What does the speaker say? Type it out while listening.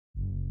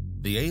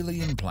The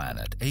alien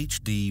planet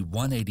HD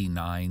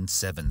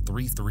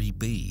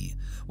 189733b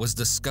was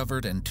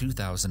discovered in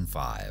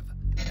 2005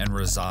 and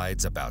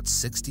resides about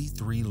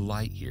 63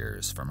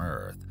 light-years from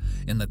Earth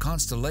in the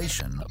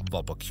constellation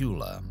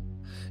Vulpecula.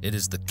 It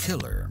is the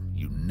killer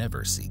you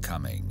never see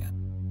coming.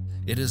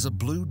 It is a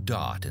blue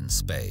dot in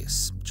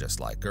space,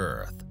 just like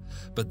Earth,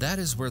 but that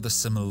is where the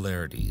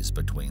similarities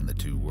between the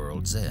two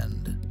worlds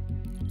end.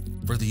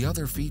 For the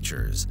other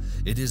features,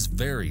 it is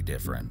very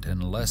different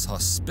and less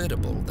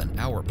hospitable than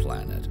our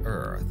planet,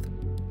 Earth.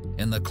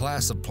 In the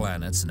class of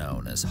planets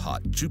known as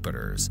hot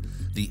Jupiters,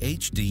 the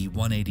HD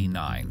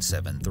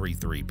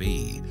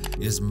 189733b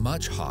is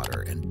much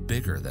hotter and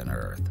bigger than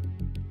Earth.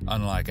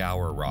 Unlike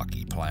our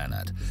rocky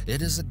planet,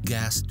 it is a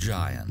gas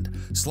giant,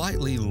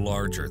 slightly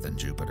larger than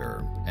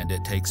Jupiter, and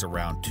it takes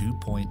around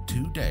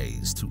 2.2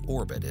 days to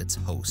orbit its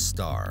host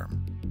star.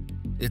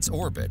 Its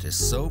orbit is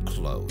so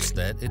close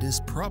that it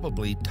is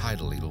probably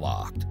tidally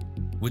locked,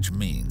 which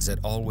means it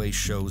always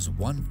shows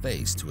one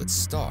face to its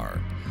star,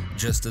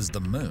 just as the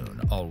Moon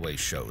always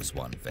shows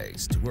one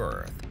face to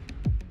Earth.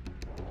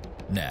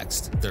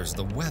 Next, there's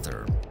the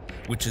weather,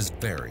 which is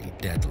very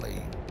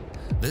deadly.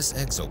 This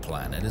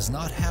exoplanet is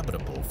not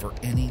habitable for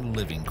any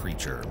living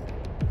creature.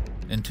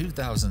 In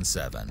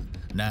 2007,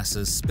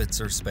 NASA's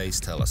Spitzer Space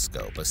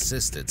Telescope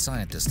assisted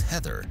scientist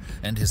Heather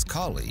and his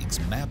colleagues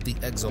map the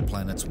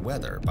exoplanet's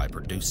weather by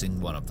producing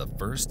one of the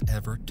first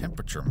ever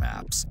temperature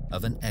maps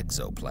of an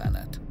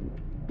exoplanet.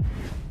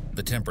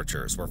 The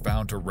temperatures were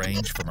found to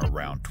range from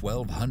around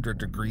 1200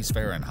 degrees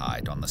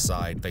Fahrenheit on the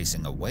side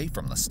facing away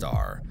from the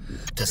star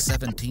to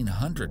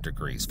 1700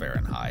 degrees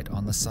Fahrenheit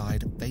on the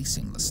side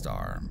facing the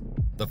star.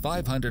 The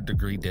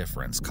 500-degree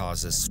difference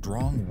causes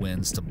strong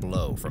winds to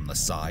blow from the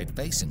side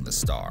facing the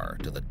star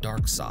to the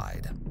dark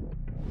side.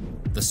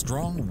 The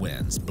strong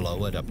winds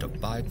blow at up to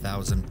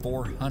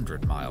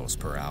 5,400 miles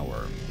per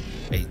hour,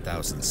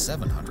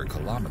 8,700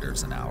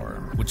 kilometers an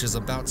hour, which is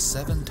about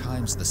 7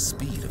 times the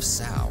speed of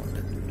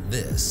sound.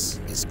 This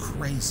is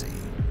crazy.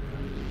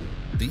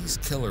 These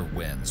killer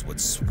winds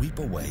would sweep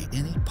away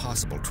any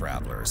possible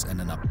travelers in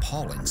an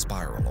appalling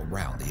spiral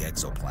around the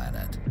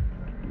exoplanet.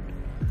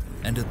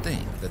 And to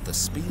think that the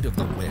speed of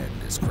the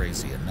wind is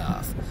crazy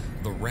enough,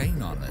 the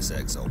rain on this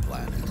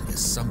exoplanet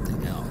is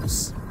something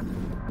else.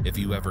 If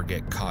you ever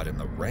get caught in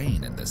the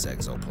rain in this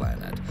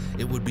exoplanet,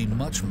 it would be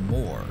much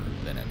more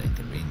than an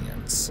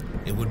inconvenience.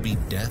 It would be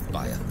death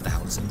by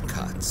 1,000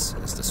 cuts,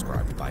 as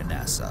described by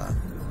NASA.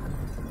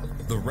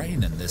 The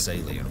rain in this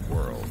alien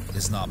world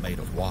is not made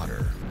of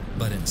water,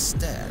 but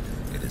instead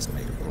it is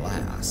made of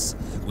glass,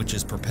 which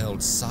is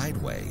propelled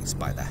sideways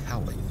by the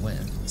howling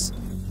winds.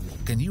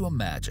 Can you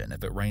imagine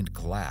if it rained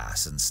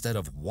glass instead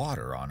of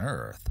water on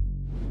Earth?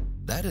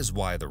 That is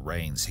why the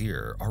rains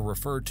here are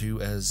referred to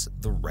as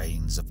the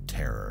rains of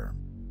terror.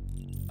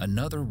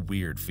 Another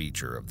weird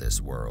feature of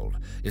this world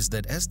is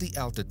that as the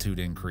altitude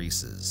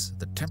increases,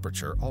 the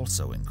temperature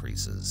also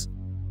increases.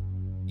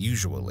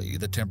 Usually,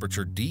 the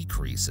temperature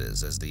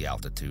decreases as the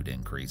altitude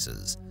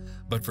increases,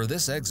 but for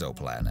this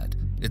exoplanet,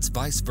 it's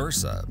vice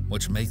versa,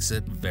 which makes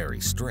it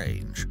very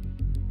strange.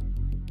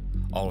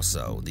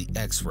 Also, the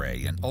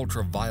X-ray and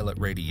ultraviolet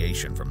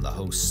radiation from the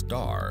host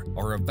star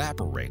are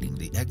evaporating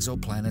the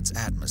exoplanet's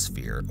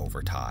atmosphere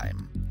over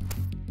time.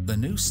 The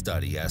new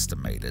study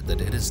estimated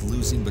that it is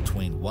losing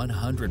between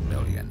 100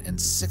 million and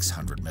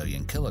 600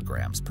 million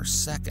kilograms per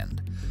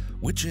second,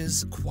 which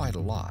is quite a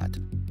lot.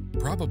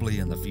 Probably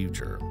in the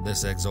future,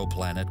 this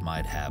exoplanet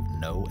might have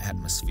no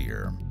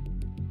atmosphere.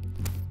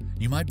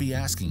 You might be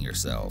asking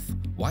yourself,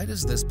 why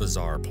does this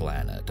bizarre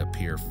planet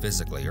appear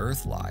physically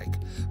Earth-like,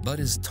 but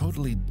is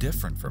totally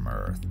different from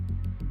Earth?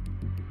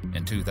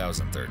 In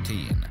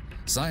 2013,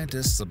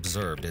 scientists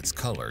observed its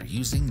color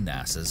using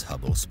NASA's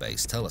Hubble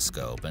Space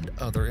Telescope and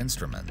other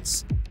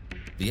instruments.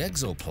 The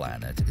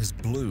exoplanet is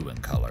blue in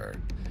color,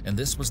 and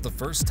this was the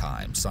first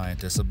time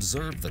scientists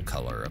observed the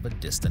color of a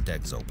distant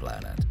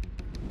exoplanet.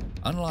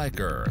 Unlike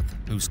Earth,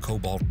 whose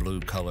cobalt blue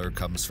color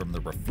comes from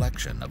the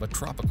reflection of a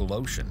tropical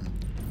ocean,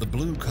 the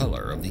blue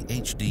color of the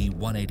HD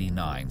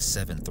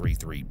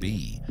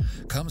 189733b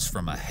comes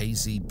from a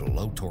hazy,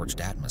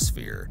 blowtorched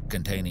atmosphere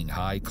containing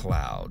high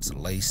clouds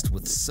laced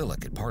with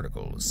silicate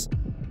particles.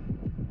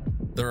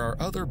 There are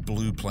other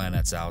blue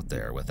planets out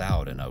there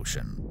without an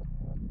ocean.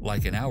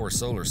 Like in our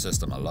solar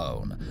system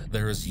alone,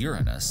 there is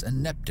Uranus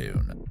and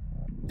Neptune.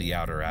 The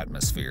outer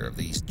atmosphere of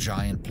these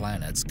giant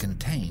planets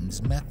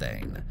contains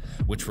methane,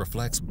 which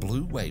reflects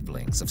blue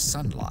wavelengths of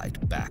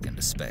sunlight back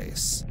into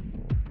space.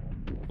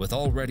 With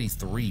already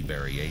 3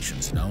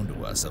 variations known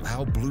to us of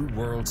how blue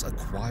worlds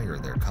acquire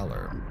their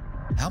color,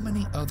 how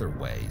many other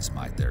ways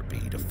might there be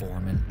to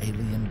form an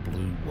alien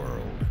blue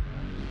world?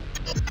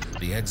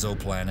 The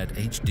exoplanet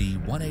HD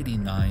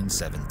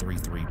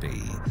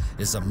 189733b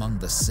is among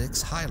the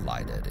 6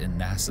 highlighted in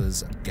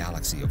NASA's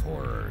Galaxy of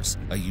Horrors,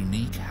 a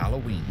unique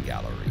Halloween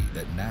gallery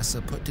that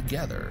NASA put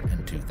together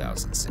in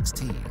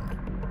 2016.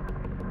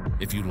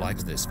 If you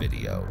liked this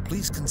video,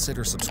 please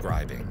consider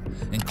subscribing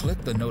and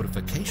click the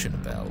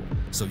notification bell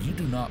so you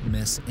do not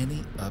miss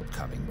any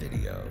upcoming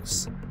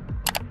videos.